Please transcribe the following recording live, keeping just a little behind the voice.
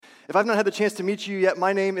If I've not had the chance to meet you yet,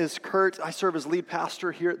 my name is Kurt. I serve as lead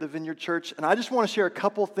pastor here at the Vineyard Church, and I just want to share a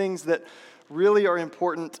couple things that really are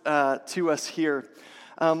important to us here.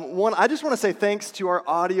 One, I just want to say thanks to our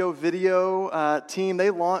audio-video team. They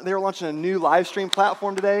are launching a new live stream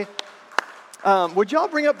platform today. Would y'all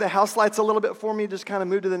bring up the house lights a little bit for me? Just kind of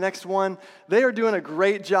move to the next one. They are doing a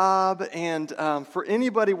great job, and for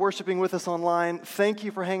anybody worshiping with us online, thank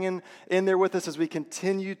you for hanging in there with us as we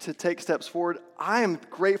continue to take steps forward. I am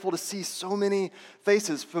grateful to see so many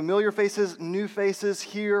faces, familiar faces, new faces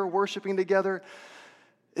here worshiping together.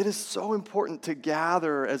 It is so important to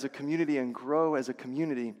gather as a community and grow as a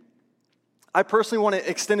community. I personally want to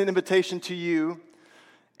extend an invitation to you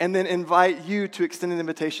and then invite you to extend an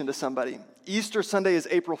invitation to somebody. Easter Sunday is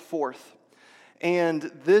April 4th, and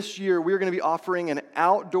this year we're going to be offering an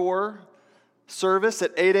outdoor service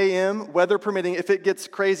at 8 a.m., weather permitting. If it gets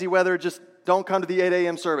crazy weather, just don't come to the 8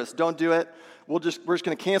 a.m. service. Don't do it. We're just going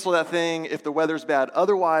to cancel that thing if the weather's bad.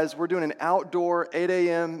 Otherwise, we're doing an outdoor 8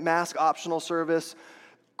 a.m. mask optional service.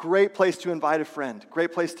 Great place to invite a friend.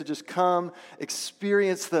 Great place to just come,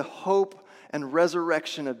 experience the hope and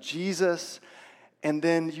resurrection of Jesus, and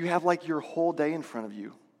then you have like your whole day in front of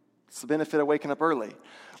you. It's the benefit of waking up early.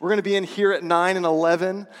 We're going to be in here at 9 and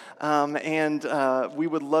 11, and we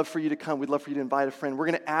would love for you to come. We'd love for you to invite a friend. We're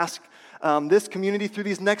going to ask this community through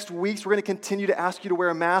these next weeks. We're going to continue to ask you to wear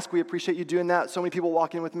a mask. We appreciate you doing that. So many people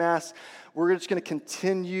walking in with masks. We're just going to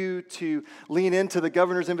continue to lean into the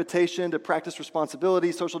governor's invitation to practice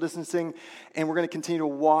responsibility, social distancing, and we're going to continue to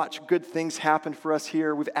watch good things happen for us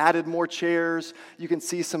here. We've added more chairs. You can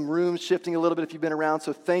see some rooms shifting a little bit if you've been around,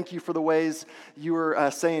 so thank you for the ways you were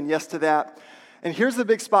saying yes to that. And here's the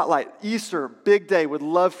big spotlight. Easter, big day. Would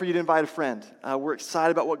love for you to invite a friend. We're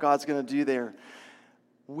excited about what God's going to do there.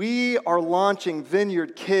 We are launching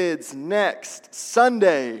Vineyard Kids next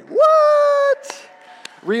Sunday. What?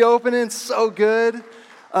 Reopening, so good.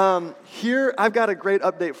 Here, I've got a great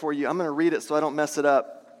update for you. I'm going to read it so I don't mess it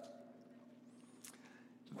up.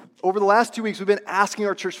 Over the last 2 weeks, we've been asking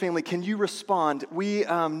our church family, can you respond? We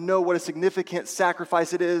know what a significant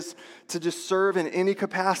sacrifice it is to just serve in any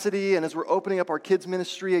capacity. And as we're opening up our kids'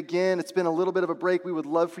 ministry again, it's been a little bit of a break. We would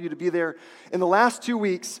love for you to be there. In the last 2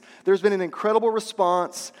 weeks, there's been an incredible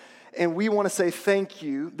response, and we want to say thank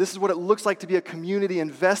you. This is what it looks like to be a community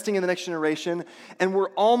investing in the next generation, and we're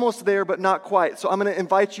almost there, but not quite. So I'm going to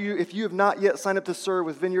invite you, if you have not yet signed up to serve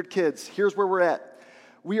with Vineyard Kids, here's where we're at.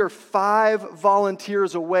 We are 5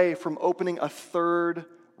 volunteers away from opening a 3rd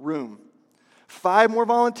room. 5 more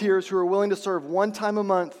volunteers who are willing to serve 1 time a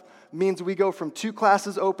month means we go from 2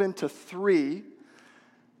 classes open to 3.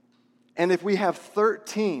 And if we have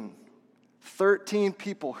 13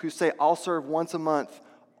 people who say, I'll serve once a month,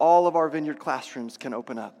 all of our Vineyard classrooms can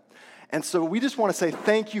open up. And so we just want to say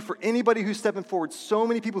thank you for anybody who's stepping forward. So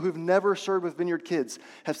many people who've never served with Vineyard Kids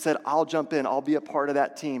have said, I'll jump in, I'll be a part of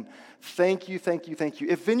that team. Thank you, thank you, thank you.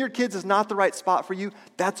 If Vineyard Kids is not the right spot for you,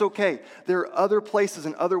 that's okay. There are other places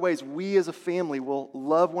and other ways we as a family will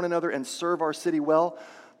love one another and serve our city well.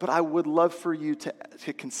 But I would love for you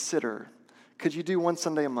to consider, could you do 1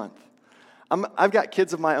 Sunday a month? I've got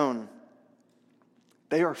kids of my own.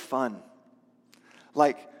 They are fun.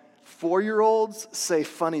 Like, 4-year-olds say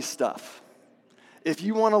funny stuff. If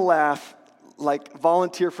you want to laugh, like,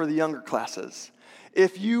 volunteer for the younger classes.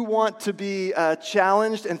 If you want to be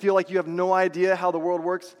challenged and feel like you have no idea how the world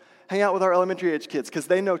works, hang out with our elementary age kids because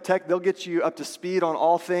they know tech. They'll get you up to speed on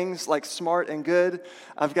all things, like smart and good.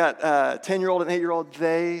 I've got 10-year-old and 8-year-old.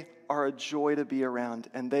 They are a joy to be around,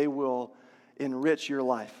 and they will enrich your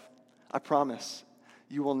life. I promise.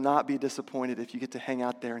 You will not be disappointed if you get to hang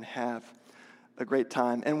out there and have a great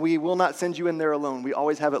time. And we will not send you in there alone. We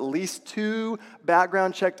always have at least 2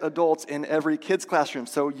 background-checked adults in every kid's classroom,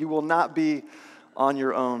 so you will not be on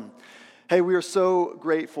your own. Hey, we are so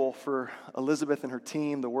grateful for Elizabeth and her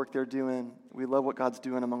team, the work they're doing. We love what God's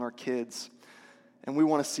doing among our kids. And we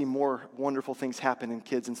want to see more wonderful things happen in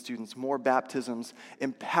kids and students, more baptisms,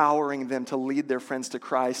 empowering them to lead their friends to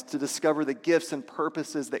Christ, to discover the gifts and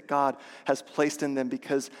purposes that God has placed in them,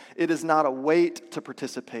 because it is not a wait to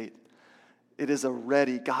participate. It is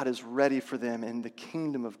God is ready for them in the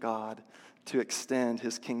kingdom of God to extend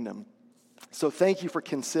his kingdom. So thank you for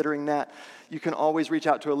considering that. You can always reach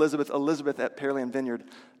out to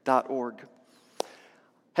Elizabeth@pearlandvineyard.org.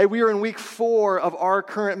 Hey, we are in week 4 of our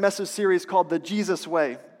current message series called The Jesus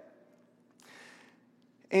Way.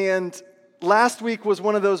 And last week was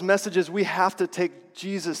one of those messages we have to take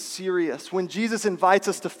Jesus serious. When Jesus invites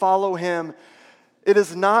us to follow him, it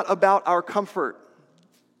is not about our comfort.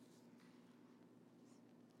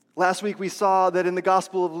 Last week we saw that in the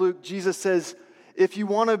Gospel of Luke, Jesus says, if you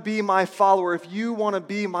want to be my follower, if you want to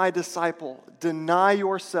be my disciple, deny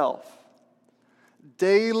yourself.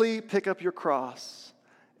 Daily pick up your cross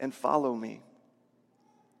and follow me.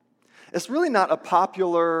 It's really not a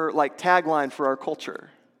popular tagline for our culture.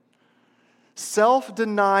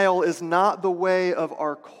 Self-denial is not the way of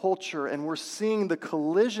our culture, and we're seeing the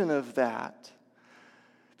collision of that.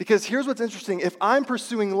 Because here's what's interesting. If I'm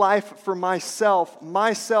pursuing life for myself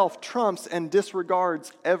trumps and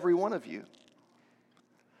disregards every one of you.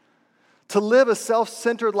 To live a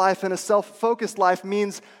self-centered life and a self-focused life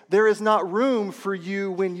means there is not room for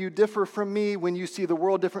you when you differ from me, when you see the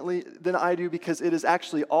world differently than I do, because it is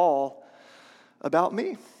actually all about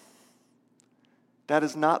me. That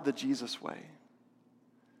is not the Jesus way.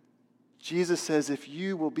 Jesus says, if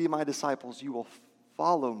you will be my disciples, you will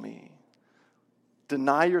follow me.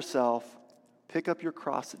 Deny yourself, pick up your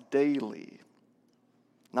cross daily.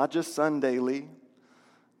 Not just Sundaily,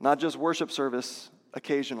 not just worship service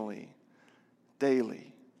occasionally.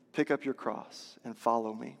 Daily, pick up your cross and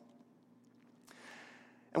follow me.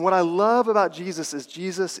 And what I love about Jesus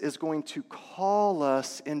is going to call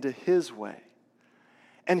us into his way.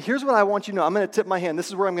 And here's what I want you to know. I'm going to tip my hand. This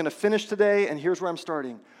is where I'm going to finish today, and here's where I'm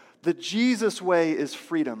starting. The Jesus way is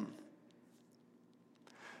freedom.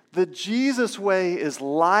 The Jesus way is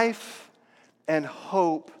life and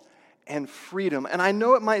hope and freedom. And I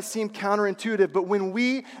know it might seem counterintuitive, but when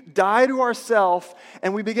we die to ourselves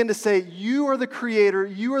and we begin to say, you are the creator,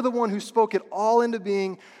 you are the one who spoke it all into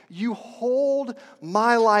being, you hold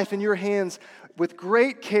my life in your hands with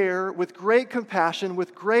great care, with great compassion,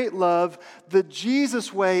 with great love. The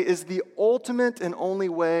Jesus way is the ultimate and only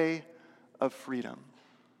way of freedom.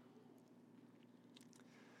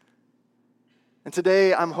 And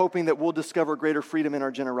today I'm hoping that we'll discover greater freedom in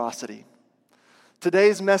our generosity.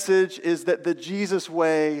 Today's message is that the Jesus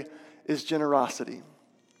way is generosity.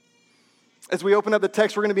 As we open up the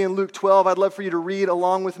text, we're going to be in Luke 12. I'd love for you to read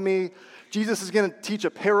along with me. Jesus is going to teach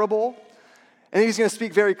a parable, and he's going to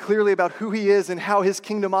speak very clearly about who he is and how his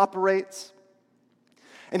kingdom operates.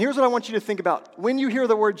 And here's what I want you to think about. When you hear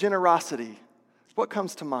the word generosity, what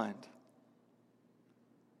comes to mind?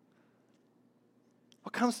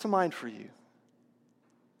 What comes to mind for you?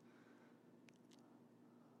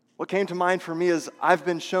 What came to mind for me is I've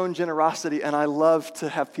been shown generosity, and I love to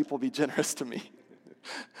have people be generous to me.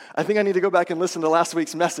 I think I need to go back and listen to last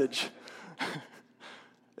week's message.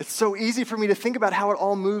 It's so easy for me to think about how it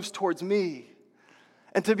all moves towards me.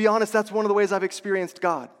 And to be honest, that's one of the ways I've experienced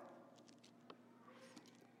God.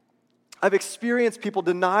 I've experienced people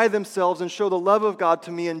deny themselves and show the love of God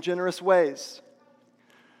to me in generous ways.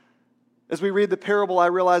 As we read the parable, I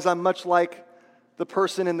realize I'm much like the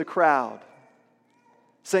person in the crowd,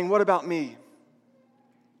 saying, what about me?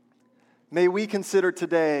 May we consider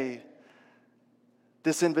today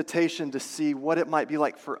this invitation to see what it might be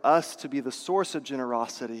like for us to be the source of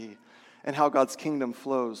generosity and how God's kingdom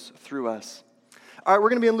flows through us. All right, we're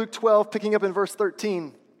going to be in Luke 12, picking up in verse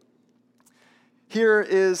 13. Here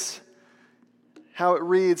is how it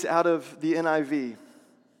reads out of the NIV.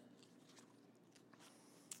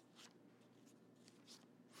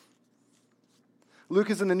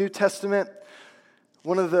 Luke is in the New Testament,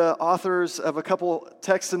 one of the authors of a couple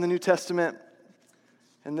texts in the New Testament,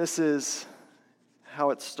 and this is how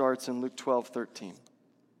it starts in Luke 12:13.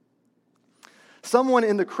 Someone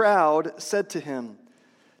in the crowd said to him,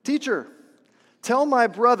 "Teacher, tell my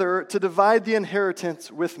brother to divide the inheritance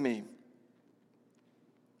with me."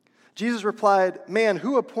 Jesus replied, "Man,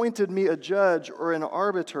 who appointed me a judge or an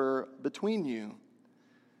arbiter between you?"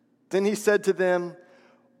 Then he said to them,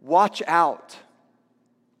 "Watch out.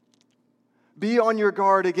 Be on your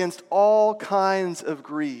guard against all kinds of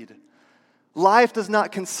greed. Life does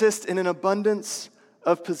not consist in an abundance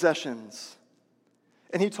of possessions."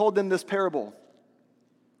 And he told them this parable.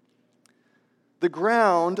 The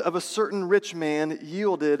ground of a certain rich man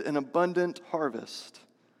yielded an abundant harvest.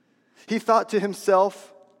 He thought to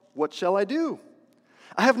himself, "What shall I do?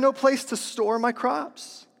 I have no place to store my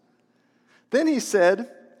crops." Then he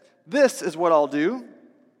said, "This is what I'll do.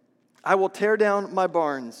 I will tear down my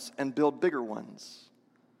barns and build bigger ones.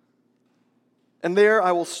 And there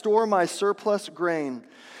I will store my surplus grain.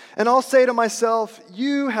 And I'll say to myself,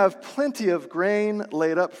 you have plenty of grain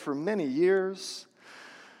laid up for many years.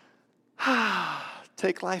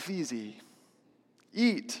 Take life easy.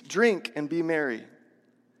 Eat, drink, and be merry."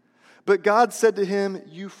 But God said to him,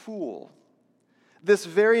 "You fool, this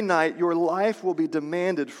very night your life will be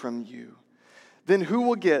demanded from you. Then who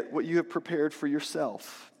will get what you have prepared for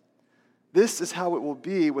yourself? This is how it will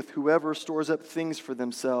be with whoever stores up things for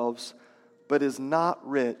themselves, but is not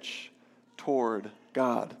rich toward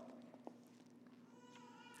God."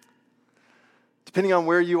 Depending on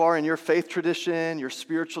where you are in your faith tradition, your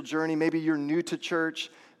spiritual journey, maybe you're new to church,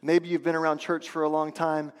 maybe you've been around church for a long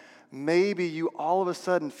time, maybe you all of a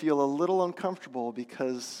sudden feel a little uncomfortable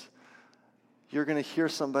because you're going to hear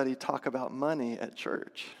somebody talk about money at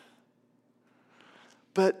church.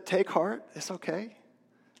 But take heart, it's okay.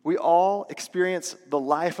 We all experience the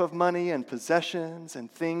life of money and possessions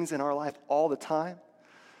and things in our life all the time.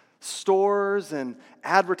 Stores and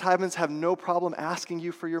advertisements have no problem asking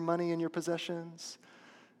you for your money and your possessions.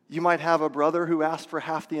 You might have a brother who asked for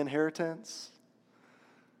half the inheritance.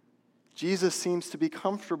 Jesus seems to be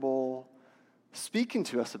comfortable speaking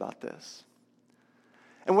to us about this.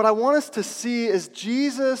 And what I want us to see is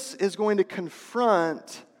Jesus is going to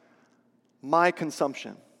confront my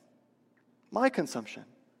consumption. My consumption.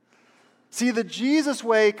 See, the Jesus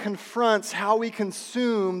way confronts how we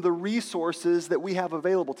consume the resources that we have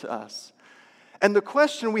available to us. And the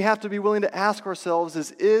question we have to be willing to ask ourselves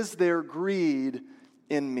is there greed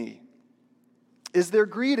in me? Is there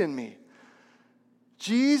greed in me?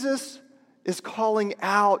 Jesus is calling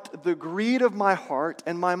out the greed of my heart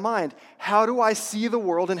and my mind. How do I see the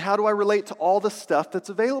world and how do I relate to all the stuff that's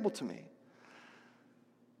available to me?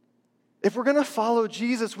 If we're going to follow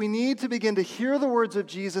Jesus, we need to begin to hear the words of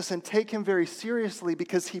Jesus and take him very seriously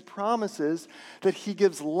because he promises that he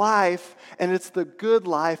gives life, and it's the good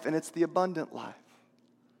life, and it's the abundant life.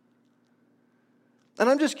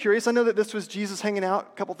 And I'm just curious, I know that this was Jesus hanging out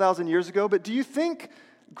a couple thousand years ago, but do you think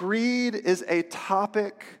greed is a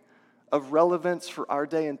topic of relevance for our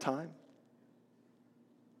day and time?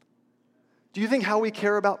 Do you think how we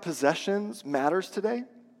care about possessions matters today?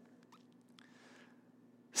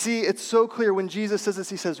 See, it's so clear when Jesus says this,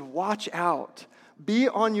 he says, watch out. Be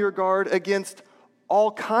on your guard against all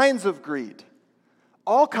kinds of greed.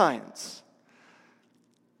 All kinds.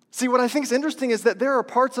 See, what I think is interesting is that there are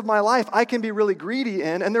parts of my life I can be really greedy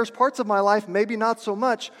in, and there's parts of my life maybe not so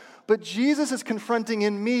much, but Jesus is confronting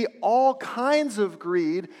in me all kinds of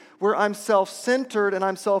greed where I'm self-centered and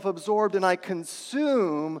I'm self-absorbed and I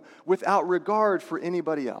consume without regard for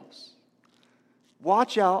anybody else.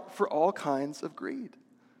 Watch out for all kinds of greed.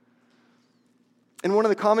 In one of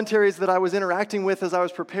the commentaries that I was interacting with as I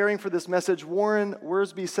was preparing for this message, Warren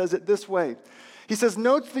Wiersbe says it this way. He says,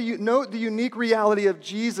 note the unique reality of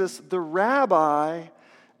Jesus, the rabbi,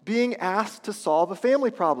 being asked to solve a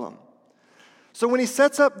family problem. So when he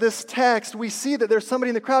sets up this text, we see that there's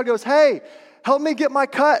somebody in the crowd who goes, hey, help me get my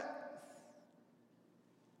cut.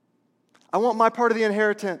 I want my part of the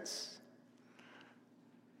inheritance.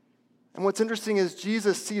 And what's interesting is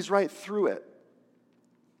Jesus sees right through it.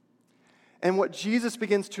 And what Jesus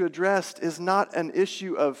begins to address is not an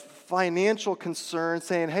issue of financial concern,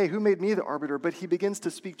 saying, hey, who made me the arbiter? But he begins to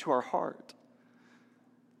speak to our heart.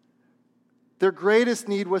 Their greatest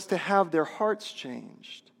need was to have their hearts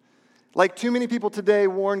changed. Like too many people today,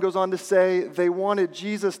 Warren goes on to say, they wanted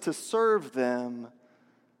Jesus to serve them,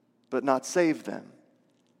 but not save them.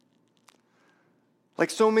 Like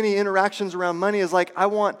so many interactions around money is like, I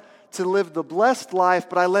want to live the blessed life,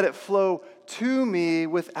 but I let it flow to me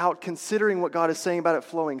without considering what God is saying about it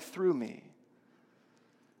flowing through me.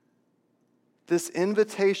 This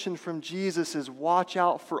invitation from Jesus is watch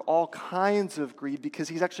out for all kinds of greed because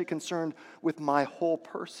he's actually concerned with my whole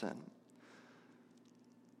person.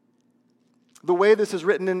 The way this is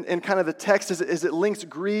written in kind of the text is it links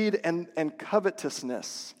greed and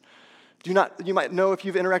covetousness. You might know if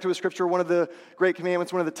you've interacted with Scripture, one of the great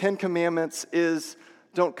commandments, one of the 10 commandments is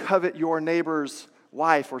don't covet your neighbor's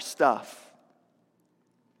wife or stuff.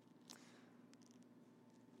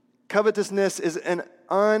 Covetousness is an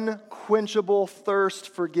unquenchable thirst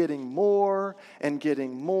for getting more and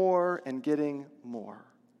getting more and getting more.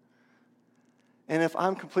 And if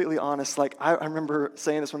I'm completely honest, like I remember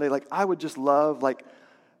saying this one day, like I would just love like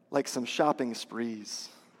some shopping sprees.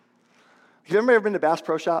 Have you ever been to Bass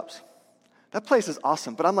Pro Shops? That place is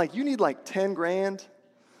awesome, but I'm like, you need like 10 grand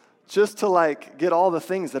just to like get all the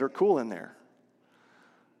things that are cool in there.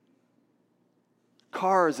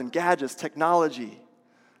 Cars and gadgets, technology.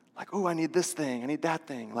 Like, oh, I need this thing, I need that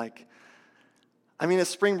thing. Like, I mean, it's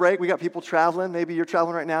spring break, we got people traveling. Maybe you're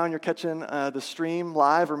traveling right now and you're catching the stream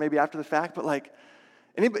live or maybe after the fact. But like,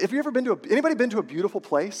 have you ever been to anybody been to a beautiful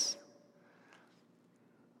place?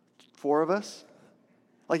 4 of us?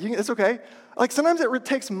 Like, it's okay. Like, sometimes it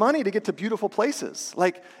takes money to get to beautiful places.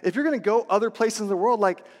 Like, if you're going to go other places in the world,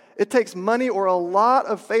 like, it takes money or a lot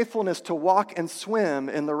of faithfulness to walk and swim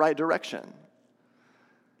in the right direction.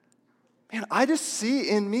 Man, I just see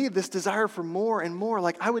in me this desire for more and more.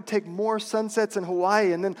 Like, I would take more sunsets in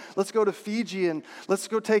Hawaii, and then let's go to Fiji, and let's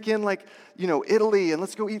go take in, like, Italy, and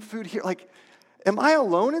let's go eat food here. Like, am I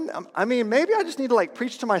alone? I mean, maybe I just need to, like,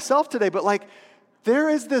 preach to myself today, but, like, there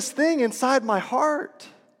is this thing inside my heart.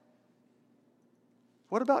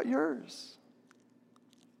 What about yours?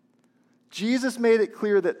 Jesus made it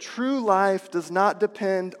clear that true life does not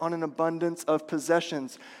depend on an abundance of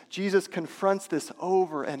possessions. Jesus confronts this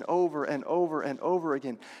over and over and over and over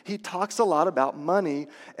again. He talks a lot about money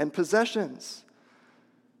and possessions.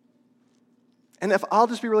 And if I'll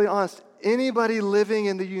just be really honest, anybody living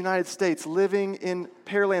in the United States, living in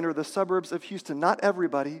Pearland or the suburbs of Houston, not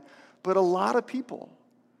everybody, but a lot of people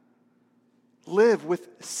live with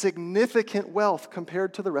significant wealth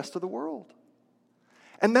compared to the rest of the world.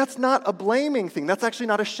 And that's not a blaming thing. That's actually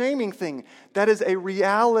not a shaming thing. That is a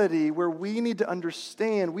reality where we need to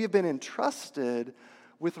understand we have been entrusted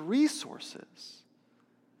with resources.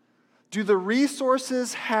 Do the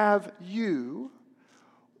resources have you,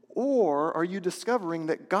 or are you discovering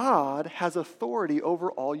that God has authority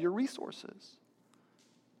over all your resources?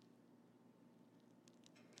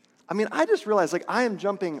 I mean, I just realized, I am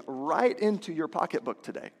jumping right into your pocketbook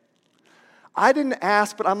today. I didn't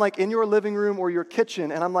ask, but I'm in your living room or your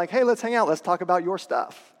kitchen, and I'm like, hey, let's hang out. Let's talk about your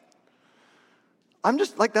stuff. I'm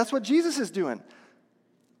just that's what Jesus is doing.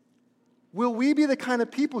 Will we be the kind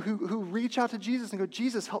of people who reach out to Jesus and go,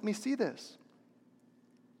 Jesus, help me see this?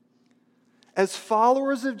 As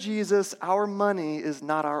followers of Jesus, our money is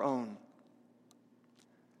not our own.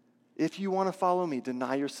 If you want to follow me,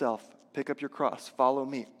 deny yourself, pick up your cross, follow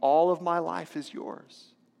me. All of my life is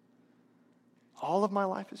yours. All of my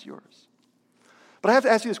life is yours. But I have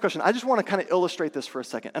to ask you this question. I just want to kind of illustrate this for a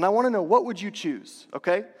second. And I want to know, what would you choose,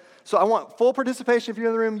 okay? So I want full participation if you're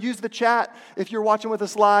in the room. Use the chat if you're watching with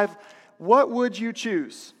us live. What would you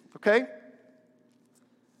choose, okay?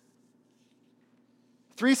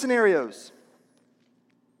 3 scenarios.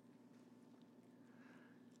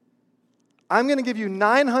 I'm going to give you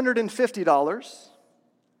 $950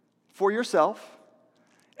 for yourself,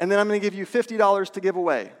 and then I'm going to give you $50 to give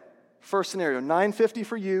away. First scenario, $950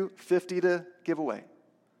 for you, $50 to give away.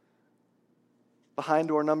 Behind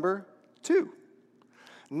door number 2.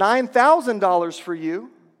 $9,000 for you,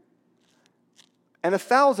 and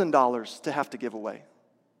 $1,000 to have to give away.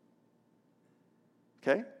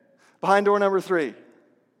 Okay? Behind door number 3.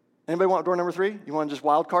 Anybody want door number 3? You want to just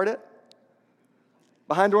wild card it?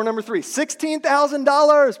 Behind door number 3,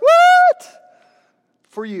 $16,000. What?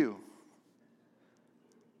 For you.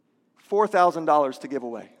 $4,000 to give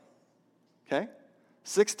away. Okay?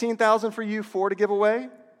 $16,000 for you, 4 to give away,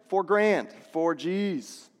 $4,000, 4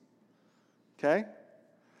 G's. Okay?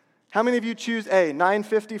 How many of you choose A?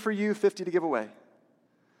 $950 for you, $50 to give away.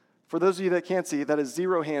 For those of you that can't see, that is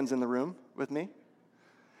 0 hands in the room with me.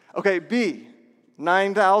 Okay, B,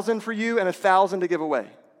 $9,000 for you and $1,000 to give away.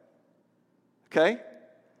 Okay?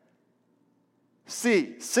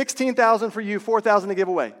 C, $16,000 for you, $4,000 to give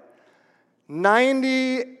away.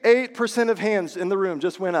 98% of hands in the room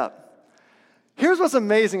just went up. Here's what's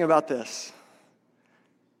amazing about this.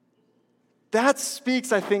 That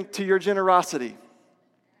speaks, I think, to your generosity.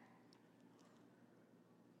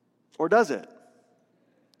 Or does it?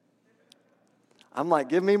 I'm like,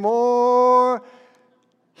 give me more.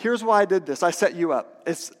 Here's why I did this. I set you up.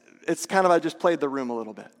 It's kind of, I just played the room a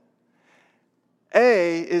little bit.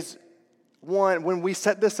 A is one, when we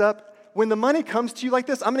set this up, when the money comes to you like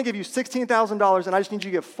this, I'm going to give you $16,000 and I just need you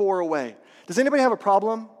to give 4 away. Does anybody have a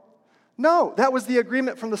problem? No, that was the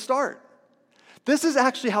agreement from the start. This is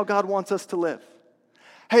actually how God wants us to live.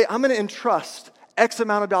 Hey, I'm going to entrust X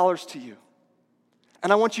amount of dollars to you.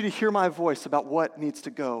 And I want you to hear my voice about what needs to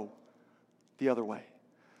go the other way.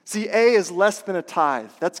 See, A is less than a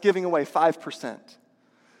tithe. That's giving away 5%.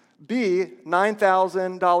 B,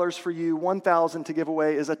 $9,000 for you, $1,000 to give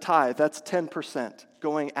away is a tithe. That's 10%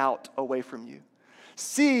 going out away from you.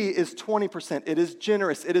 C is 20%. It is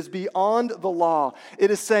generous. It is beyond the law. It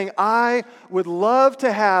is saying, I would love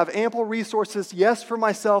to have ample resources, yes, for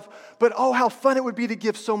myself, but oh, how fun it would be to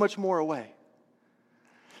give so much more away.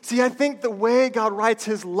 See, I think the way God writes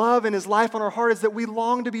His love and His life on our heart is that we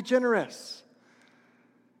long to be generous.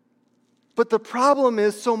 But the problem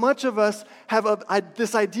is so much of us have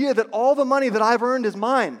this idea that all the money that I've earned is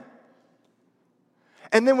mine.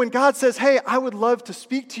 And then when God says, hey, I would love to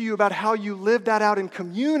speak to you about how you live that out in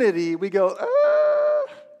community, we go,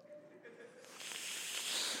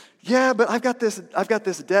 yeah, but I've got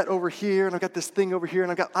this debt over here, and I've got this thing over here,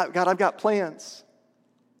 and I've got plans.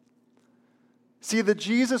 See, the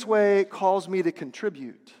Jesus way calls me to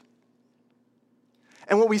contribute.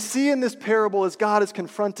 And what we see in this parable is God is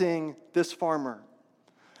confronting this farmer.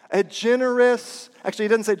 A generous, actually he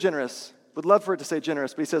doesn't say generous, would love for it to say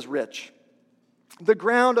generous, but he says rich. The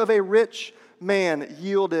ground of a rich man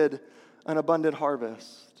yielded an abundant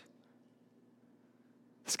harvest.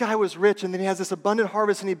 This guy was rich, and then he has this abundant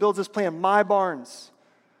harvest, and he builds this plan: my barns,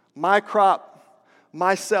 my crop,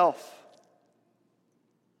 myself.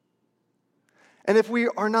 And if we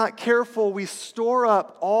are not careful, we store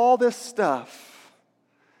up all this stuff,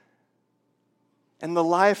 and the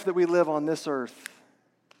life that we live on this earth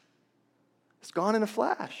is gone in a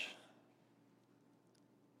flash.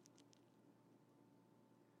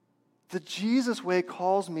 The Jesus way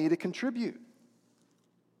calls me to contribute.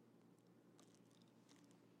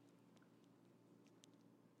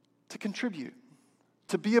 To contribute.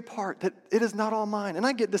 To be a part, that it is not all mine. And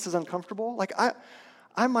I get this is uncomfortable. Like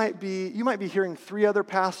you might be hearing 3 other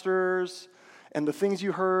pastors and the things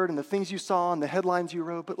you heard and the things you saw and the headlines you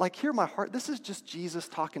wrote, but like, hear my heart, this is just Jesus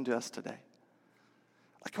talking to us today.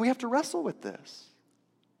 Like, we have to wrestle with this.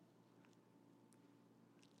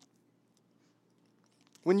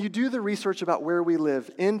 When you do the research about where we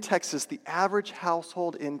live, in Texas, the average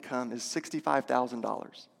household income is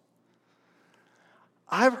 $65,000.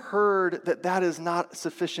 I've heard that is not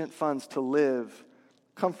sufficient funds to live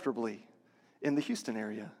comfortably in the Houston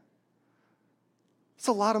area. It's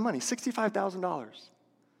a lot of money, $65,000.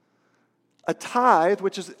 A tithe,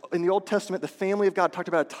 which is in the Old Testament, the family of God talked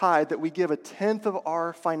about a tithe, that we give a tenth of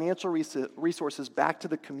our financial resources back to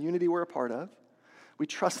the community we're a part of. We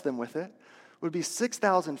trust them with it. Would be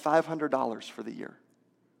 $6,500 for the year.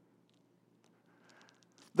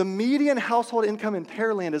 The median household income in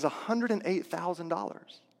Pearland is $108,000.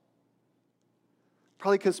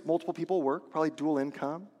 Probably because multiple people work, probably dual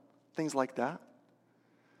income, things like that.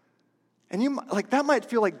 And that might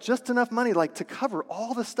feel like just enough money to cover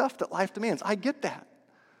all the stuff that life demands. I get that.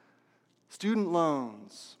 Student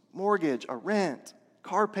loans, mortgage, a rent,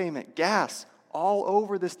 car payment, gas, all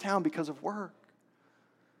over this town because of work.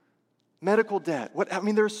 Medical debt.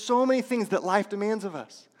 There's so many things that life demands of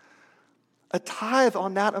us. A tithe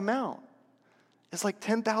on that amount is like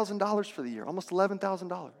 $10,000 for the year, almost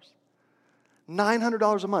 $11,000.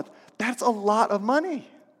 $900 a month. That's a lot of money,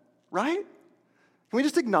 right? Can we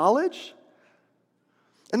just acknowledge?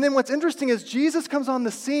 And then what's interesting is Jesus comes on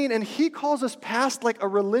the scene and he calls us past like a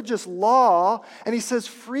religious law, and he says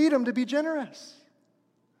freedom to be generous.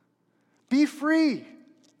 Be free.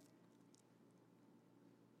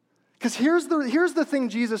 Because here's the thing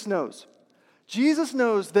Jesus knows. Jesus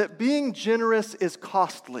knows that being generous is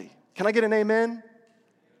costly. Can I get an amen?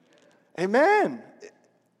 Amen.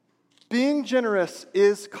 Being generous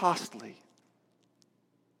is costly.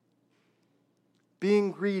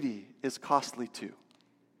 Being greedy is costly too.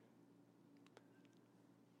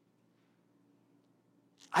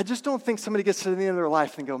 I just don't think somebody gets to the end of their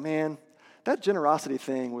life and go, man, that generosity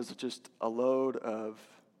thing was just a load of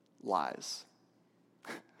lies.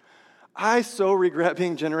 I so regret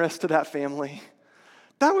being generous to that family.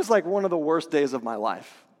 That was like one of the worst days of my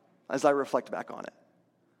life as I reflect back on it.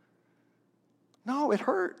 No, it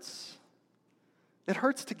hurts. It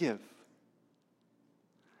hurts to give.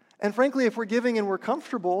 And frankly, if we're giving and we're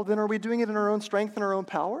comfortable, then are we doing it in our own strength and our own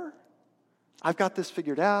power? I've got this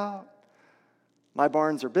figured out. My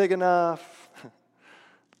barns are big enough.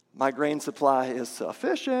 My grain supply is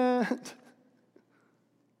sufficient.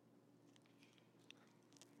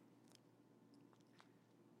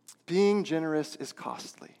 Being generous is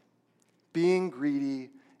costly. Being greedy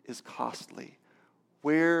is costly.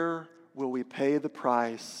 Where will we pay the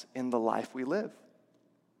price in the life we live?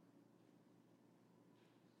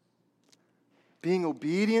 Being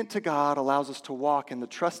obedient to God allows us to walk in the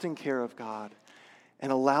trusting care of God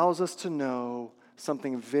and allows us to know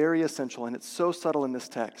something very essential, and it's so subtle in this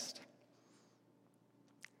text.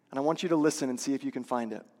 And I want you to listen and see if you can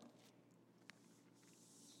find it.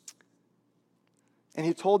 And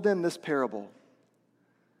he told them this parable.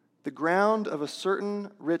 The ground of a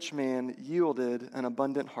certain rich man yielded an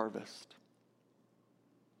abundant harvest.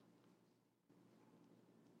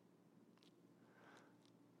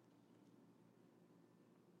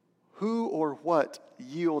 Who or what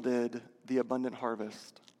yielded the abundant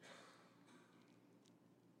harvest?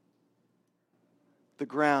 The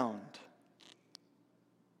ground.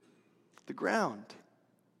 The ground.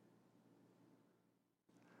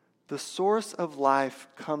 The source of life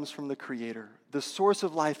comes from the Creator. The source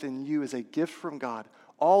of life in you is a gift from God.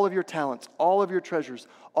 All of your talents, all of your treasures,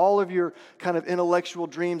 all of your kind of intellectual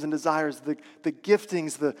dreams and desires, the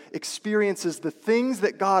giftings, the experiences, the things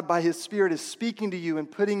that God by His Spirit is speaking to you and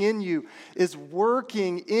putting in you is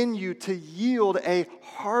working in you to yield a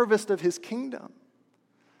harvest of His kingdom.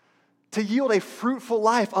 To yield a fruitful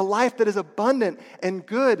life, a life that is abundant and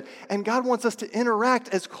good. And God wants us to interact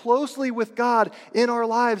as closely with God in our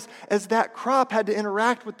lives as that crop had to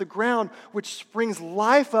interact with the ground, which springs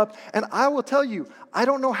life up. And I will tell you, I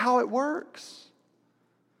don't know how it works.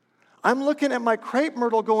 I'm looking at my crepe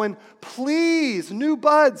myrtle going, please, new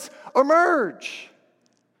buds, emerge.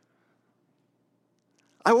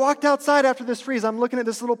 I walked outside after this freeze. I'm looking at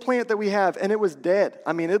this little plant that we have, and it was dead.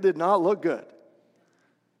 I mean, it did not look good.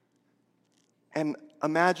 And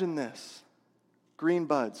imagine this, green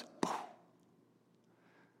buds.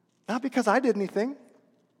 Not because I did anything.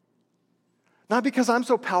 Not because I'm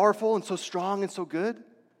so powerful and so strong and so good.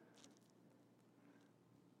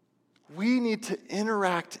 We need to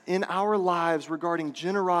interact in our lives regarding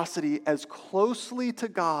generosity as closely to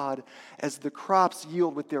God as the crops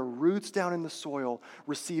yield with their roots down in the soil,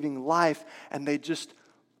 receiving life, and they just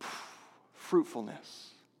fruitfulness.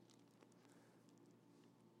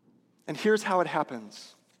 And here's how it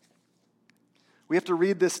happens. We have to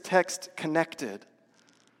read this text connected.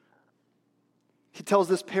 He tells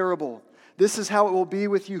this parable. This is how it will be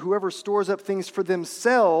with you. Whoever stores up things for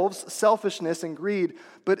themselves, selfishness and greed,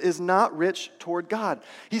 but is not rich toward God.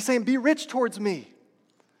 He's saying, be rich towards me.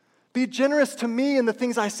 Be generous to me in the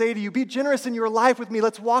things I say to you. Be generous in your life with me.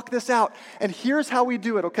 Let's walk this out. And here's how we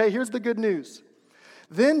do it, okay? Here's the good news.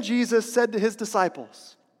 Then Jesus said to his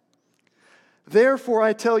disciples, therefore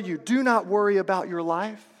I tell you, do not worry about your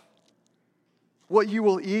life, what you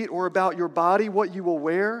will eat, or about your body, what you will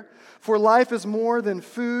wear. For life is more than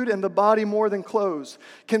food, and the body more than clothes.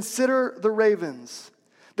 Consider the ravens.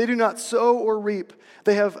 They do not sow or reap.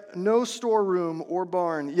 They have no storeroom or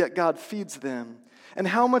barn, yet God feeds them. And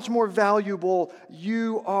how much more valuable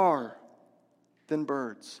you are than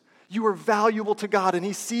birds. You are valuable to God, and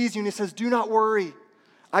he sees you, and he says, do not worry.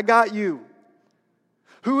 I got you.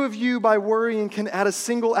 Who of you, by worrying, can add a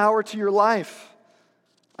single hour to your life?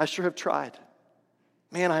 I sure have tried.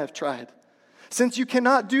 Man, I have tried. Since you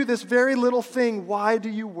cannot do this very little thing, why do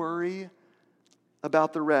you worry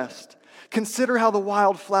about the rest? Consider how the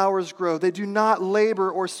wild flowers grow. They do not labor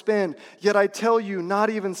or spin. Yet I tell you, not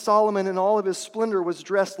even Solomon in all of his splendor was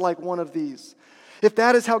dressed like one of these. If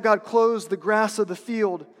that is how God clothes the grass of the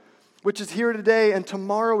field, which is here today and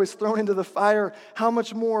tomorrow is thrown into the fire, how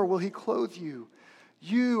much more will he clothe you,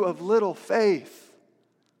 you of little faith?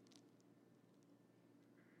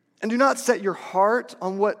 And do not set your heart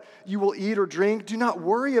on what you will eat or drink. Do not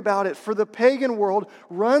worry about it, for the pagan world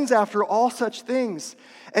runs after all such things,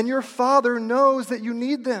 and your Father knows that you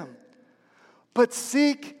need them. But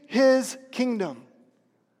seek his kingdom.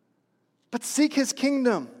 But seek his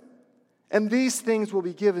kingdom, and these things will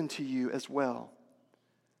be given to you as well.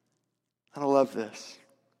 And I love this.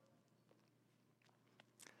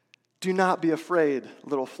 Do not be afraid,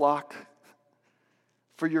 little flock,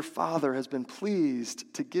 for your Father has been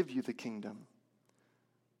pleased to give you the kingdom.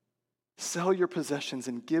 Sell your possessions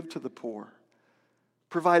and give to the poor.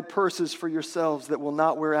 Provide purses for yourselves that will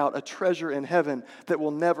not wear out, a treasure in heaven that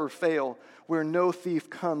will never fail, where no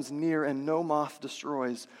thief comes near and no moth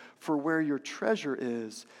destroys. For where your treasure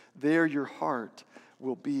is, there your heart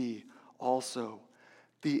will be also.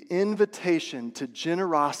 The invitation to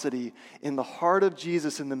generosity in the heart of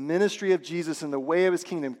Jesus, in the ministry of Jesus, in the way of his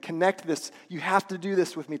kingdom. Connect this. You have to do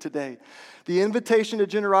this with me today. The invitation to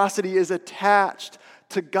generosity is attached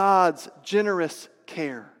to God's generous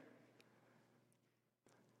care.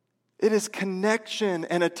 It is connection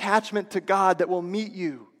and attachment to God that will meet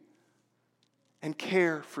you and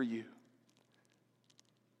care for you.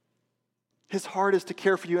 His heart is to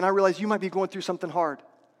care for you. And I realize you might be going through something hard.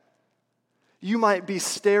 You might be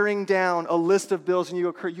staring down a list of bills and you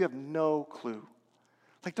go, Kurt, you have no clue.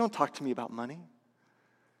 Like, don't talk to me about money.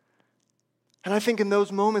 And I think in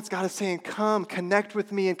those moments, God is saying, come, connect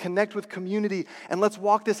with me and connect with community, and let's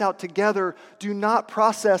walk this out together. Do not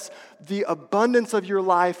process the abundance of your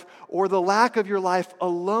life or the lack of your life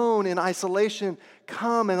alone in isolation.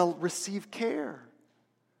 Come and receive care.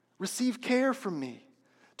 Receive care from me.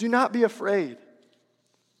 Do not be afraid.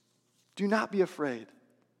 Do not be afraid.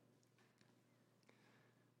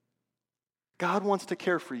 God wants to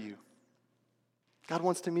care for you. God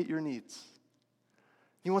wants to meet your needs.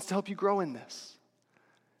 He wants to help you grow in this.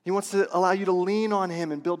 He wants to allow you to lean on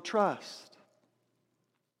him and build trust.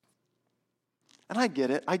 And I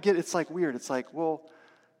get it. It's like weird. It's like, well,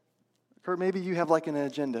 Kurt, maybe you have like an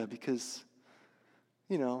agenda because,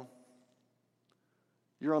 you're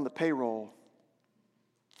on the payroll.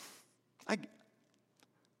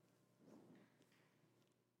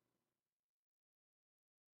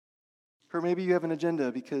 Or maybe you have an agenda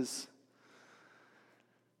because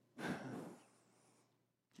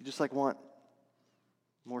you just want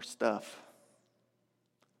more stuff.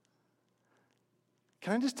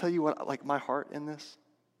 Can I just tell you what, my heart in this?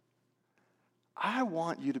 I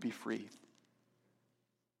want you to be free.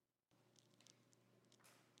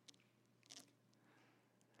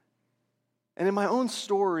 And in my own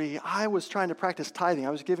story, I was trying to practice tithing. I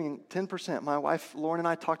was giving 10%. My wife, Lauren, and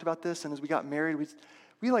I talked about this, and as we got married,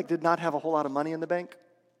 we did not have a whole lot of money in the bank.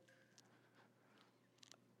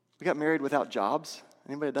 We got married without jobs.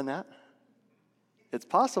 Anybody done that? It's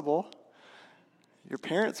possible. Your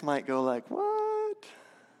parents might go like, what?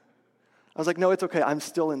 I was like, no, it's okay. I'm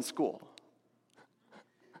still in school.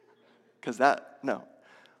 Because no.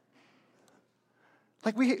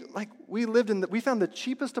 We found the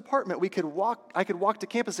cheapest apartment we could walk. I could walk to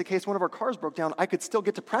campus in case one of our cars broke down. I could still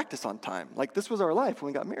get to practice on time. Like, this was our life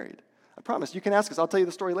when we got married. I promise. You can ask us. I'll tell you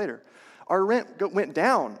the story later. Our rent went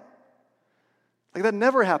down. Like, that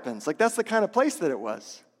never happens. Like, that's the kind of place that it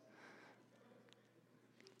was.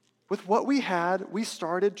 With what we had, we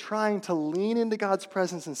started trying to lean into God's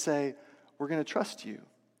presence and say, we're going to trust you.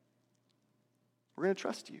 We're going to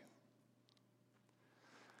trust you.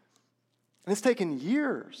 And it's taken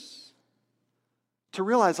years to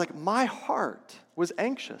realize, like, my heart was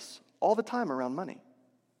anxious all the time around money.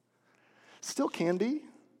 Still can be,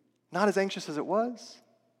 not as anxious as it was.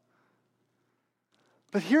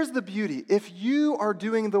 But here's the beauty. If you are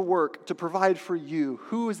doing the work to provide for you,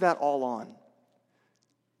 who is that all on?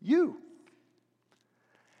 You.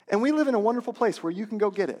 And we live in a wonderful place where you can go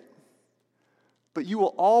get it. But you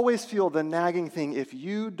will always feel the nagging thing. If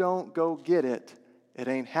you don't go get it, it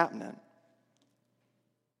ain't happening.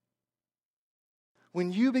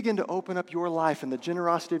 When you begin to open up your life and the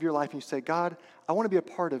generosity of your life and you say, God, I want to be a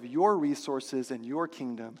part of your resources and your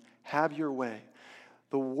kingdom, have your way.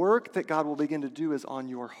 The work that God will begin to do is on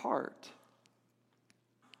your heart.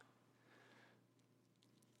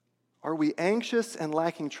 Are we anxious and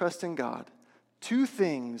lacking trust in God? Two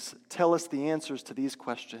things tell us the answers to these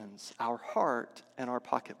questions: our heart and our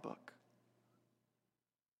pocketbook.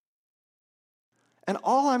 And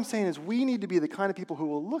all I'm saying is we need to be the kind of people who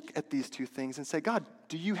will look at these two things and say, God,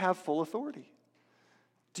 do you have full authority?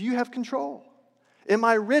 Do you have control? Am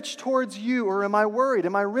I rich towards you, or am I worried?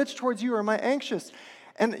 Am I rich towards you, or am I anxious?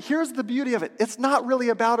 And here's the beauty of it. It's not really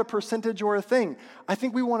about a percentage or a thing. I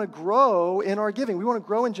think we want to grow in our giving. We want to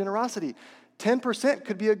grow in generosity. 10%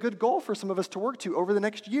 could be a good goal for some of us to work to over the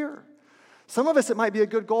next year. Some of us, it might be a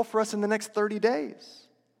good goal for us in the next 30 days.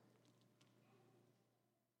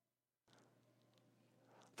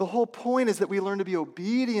 The whole point is that we learn to be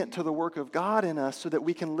obedient to the work of God in us so that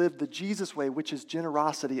we can live the Jesus way, which is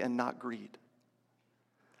generosity and not greed.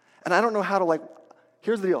 And I don't know how to,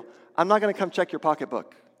 here's the deal. I'm not going to come check your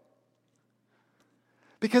pocketbook.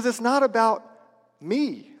 Because it's not about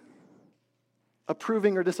me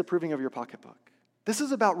approving or disapproving of your pocketbook. This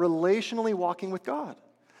is about relationally walking with God.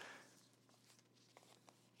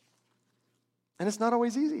 And it's not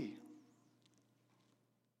always easy.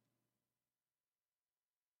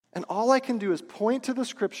 And all I can do is point to the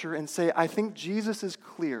scripture and say, I think Jesus is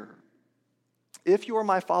clear. If you are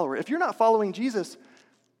my follower, if you're not following Jesus,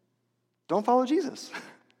 don't follow Jesus.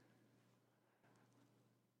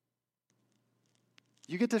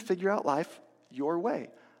 You get to figure out life your way.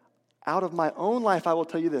 Out of my own life, I will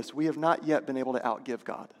tell you this: we have not yet been able to outgive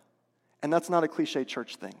God. And that's not a cliche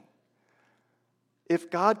church thing.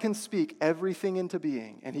 If God can speak everything into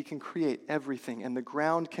being, and he can create everything, and the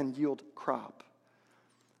ground can yield crop,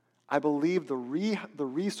 I believe the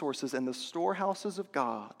resources and the storehouses of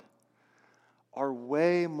God are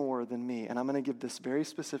way more than me. And I'm going to give this very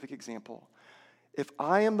specific example. If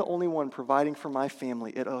I am the only one providing for my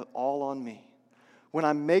family, it's all on me. When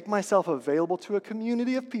I make myself available to a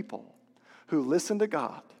community of people who listen to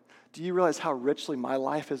God, do you realize how richly my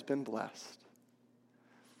life has been blessed?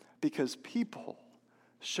 Because people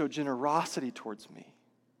show generosity towards me.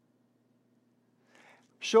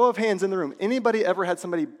 Show of hands in the room. Anybody ever had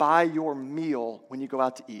somebody buy your meal when you go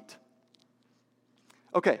out to eat?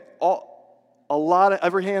 Okay, a lot of,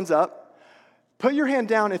 every hand's up. Put your hand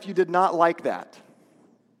down if you did not like that.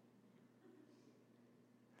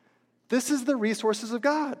 This is the resources of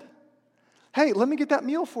God. Hey, let me get that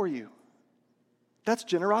meal for you. That's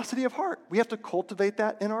generosity of heart. We have to cultivate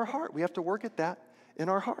that in our heart. We have to work at that in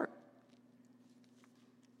our heart.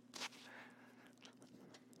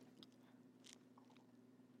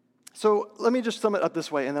 So let me just sum it up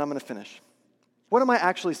this way, and then I'm going to finish. What am I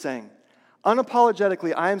actually saying?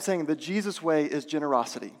 Unapologetically, I am saying the Jesus way is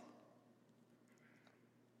generosity.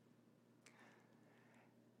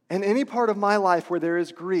 In any part of my life where there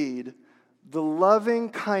is greed, the loving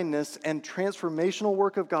kindness and transformational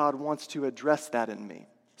work of God wants to address that in me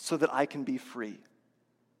so that I can be free.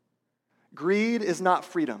 Greed is not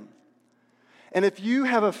freedom. And if you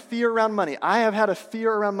have a fear around money, I have had a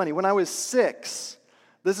fear around money. When I was 6,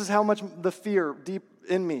 this is how much the fear deep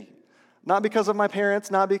in me. Not because of my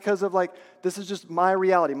parents, not because of this is just my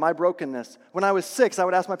reality, my brokenness. When I was 6, I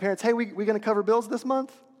would ask my parents, hey, we going to cover bills this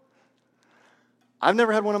month? I've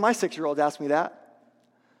never had one of my 6-year-olds ask me that.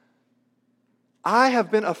 I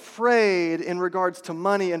have been afraid in regards to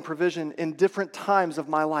money and provision in different times of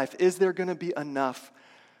my life. Is there going to be enough?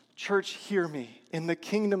 Church, hear me. In the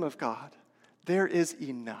kingdom of God, there is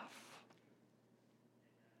enough.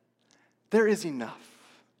 There is enough.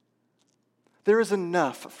 There is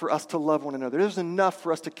enough for us to love one another. There's enough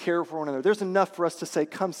for us to care for one another. There's enough for us to say,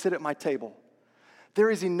 come sit at my table.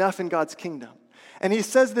 There is enough in God's kingdom. And he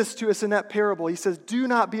says this to us in that parable. He says, do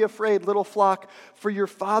not be afraid, little flock, for your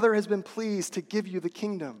Father has been pleased to give you the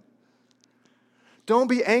kingdom. Don't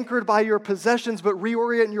be anchored by your possessions, but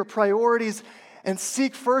reorient your priorities and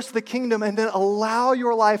seek first the kingdom, and then allow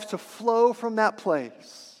your life to flow from that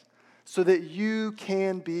place so that you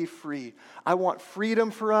can be free. I want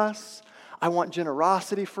freedom for us. I want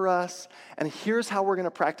generosity for us. And here's how we're going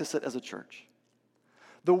to practice it as a church.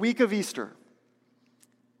 The week of Easter,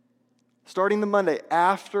 starting the Monday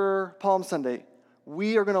after Palm Sunday,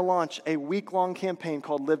 we are going to launch a week-long campaign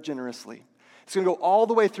called Live Generously. It's going to go all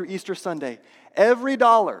the way through Easter Sunday. Every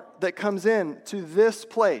dollar that comes in to this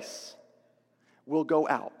place will go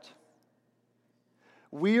out.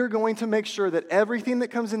 We are going to make sure that everything that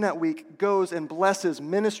comes in that week goes and blesses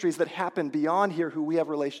ministries that happen beyond here who we have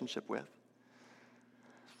relationship with.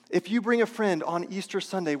 If you bring a friend on Easter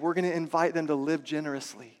Sunday, we're going to invite them to live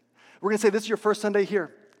generously. We're going to say, this is your first Sunday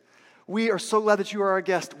here. We are so glad that you are our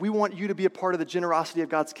guest. We want you to be a part of the generosity of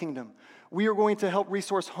God's kingdom. We are going to help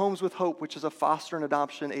resource Homes with Hope, which is a foster and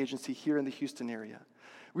adoption agency here in the Houston area.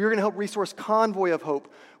 We are going to help resource Convoy of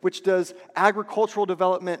Hope, which does agricultural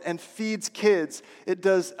development and feeds kids. It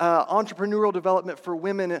does entrepreneurial development for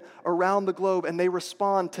women around the globe, and they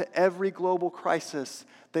respond to every global crisis.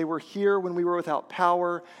 They were here when we were without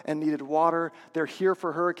power and needed water. They're here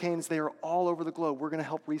for hurricanes. They are all over the globe. We're going to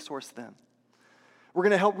help resource them. We're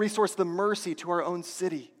going to help resource the Mercy to our own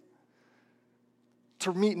city,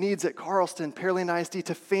 to meet needs at Carlston, Pearland ISD,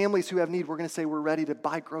 to families who have need. We're going to say we're ready to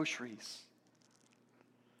buy groceries.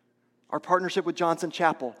 Our partnership with Johnson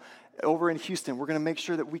Chapel over in Houston, we're going to make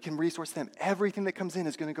sure that we can resource them. Everything that comes in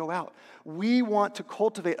is going to go out. We want to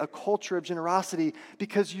cultivate a culture of generosity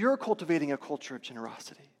because you're cultivating a culture of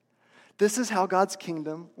generosity. This is how God's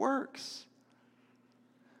kingdom works.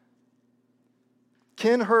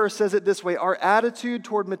 Ken Hur says it this way: our attitude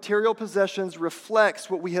toward material possessions reflects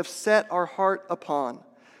what we have set our heart upon.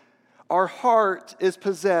 Our heart is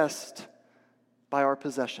possessed by our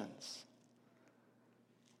possessions.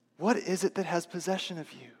 What is it that has possession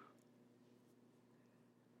of you?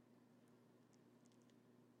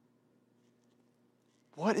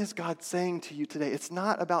 What is God saying to you today? It's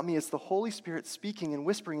not about me. It's the Holy Spirit speaking and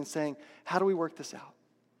whispering and saying, how do we work this out?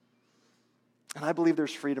 And I believe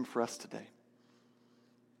there's freedom for us today.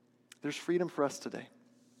 There's freedom for us today.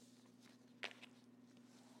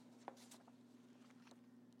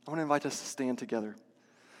 I want to invite us to stand together.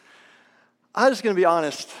 I'm just going to be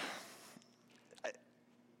honest.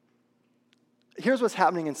 Here's what's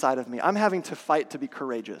happening inside of me. I'm having to fight to be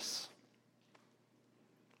courageous.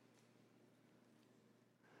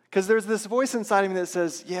 Because there's this voice inside of me that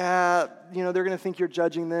says, yeah, they're going to think you're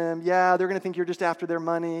judging them. Yeah, they're going to think you're just after their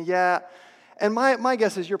money. Yeah. And my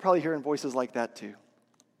guess is you're probably hearing voices like that too.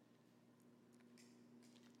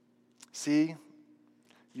 See,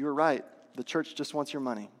 you were right. The church just wants your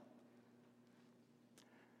money.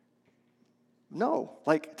 No,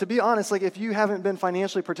 to be honest, if you haven't been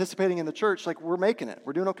financially participating in the church, we're making it.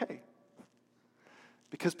 We're doing okay.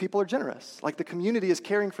 Because people are generous. The community is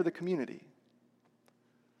caring for the community.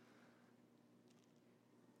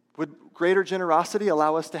 Would greater generosity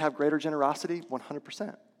allow us to have greater generosity?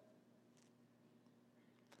 100%.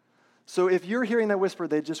 So if you're hearing that whisper,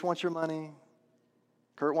 they just want your money,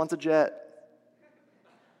 Kurt wants a jet.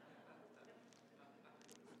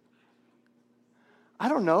 I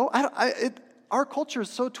don't know. Our culture is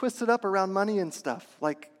so twisted up around money and stuff.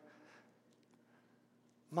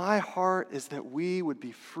 My heart is that we would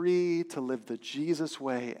be free to live the Jesus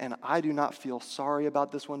way, and I do not feel sorry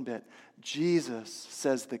about this one bit. Jesus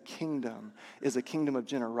says the kingdom is a kingdom of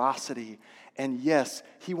generosity, and yes,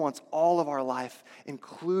 he wants all of our life,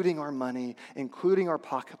 including our money, including our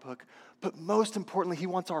pocketbook, but most importantly, he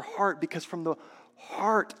wants our heart, because from the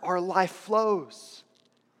heart, our life flows.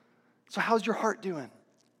 So how's your heart doing?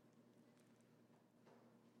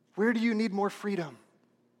 Where do you need more freedom?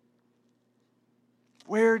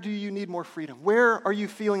 Where do you need more freedom? Where are you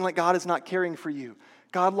feeling like God is not caring for you?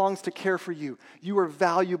 God longs to care for you. You are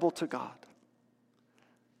valuable to God.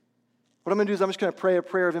 What I'm going to do is I'm just going to pray a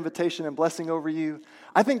prayer of invitation and blessing over you.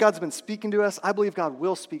 I think God's been speaking to us. I believe God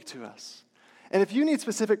will speak to us. And if you need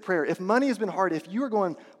specific prayer, if money has been hard, if you are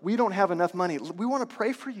going, we don't have enough money, we want to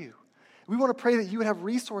pray for you. We want to pray that you would have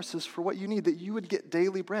resources for what you need, that you would get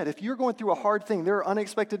daily bread. If you're going through a hard thing, there are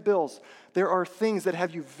unexpected bills. There are things that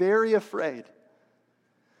have you very afraid.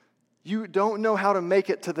 You don't know how to make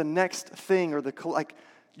it to the next thing or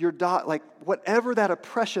whatever that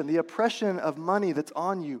oppression, the oppression of money that's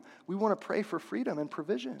on you, we want to pray for freedom and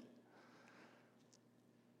provision.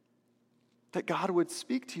 That God would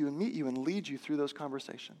speak to you and meet you and lead you through those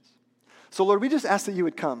conversations. So Lord, we just ask that you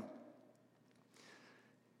would come.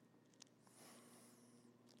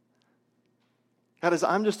 God, as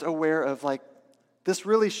I'm just aware of this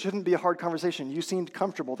really shouldn't be a hard conversation. You seemed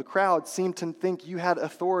comfortable. The crowd seemed to think you had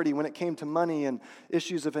authority when it came to money and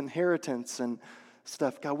issues of inheritance and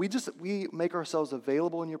stuff. God, we make ourselves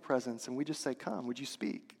available in your presence and we just say, come, would you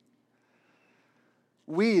speak?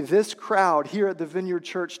 We, this crowd here at the Vineyard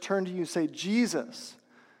Church, turn to you and say, Jesus,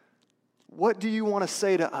 what do you want to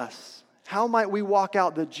say to us? How might we walk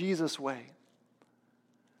out the Jesus way?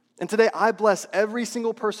 And today I bless every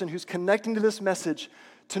single person who's connecting to this message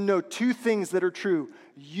to know two things that are true.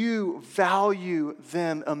 You value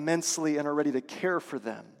them immensely and are ready to care for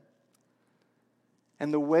them.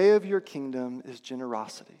 And the way of your kingdom is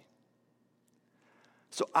generosity.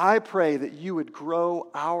 So I pray that you would grow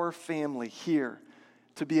our family here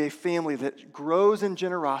to be a family that grows in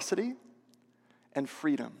generosity and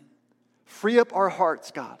freedom. Free up our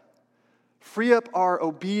hearts, God. Free up our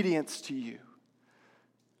obedience to you.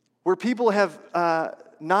 Where people have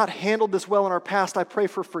not handled this well in our past, I pray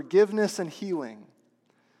for forgiveness and healing.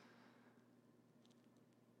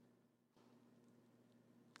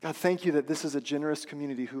 God, thank you that this is a generous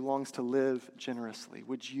community who longs to live generously.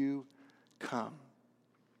 Would you come?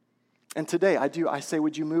 And today, I say,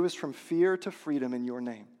 would you move us from fear to freedom in your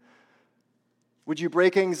name? Would you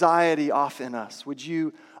break anxiety off in us? Would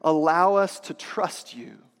you allow us to trust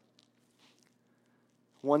you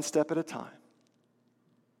one step at a time?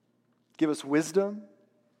 Give us wisdom,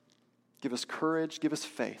 give us courage, give us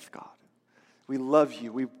faith, God. We love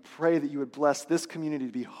you. We pray that you would bless this community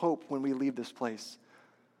to be hope when we leave this place,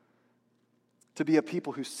 to be a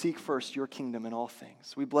people who seek first your kingdom in all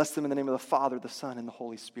things. We bless them in the name of the Father, the Son, and the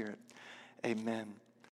Holy Spirit. Amen.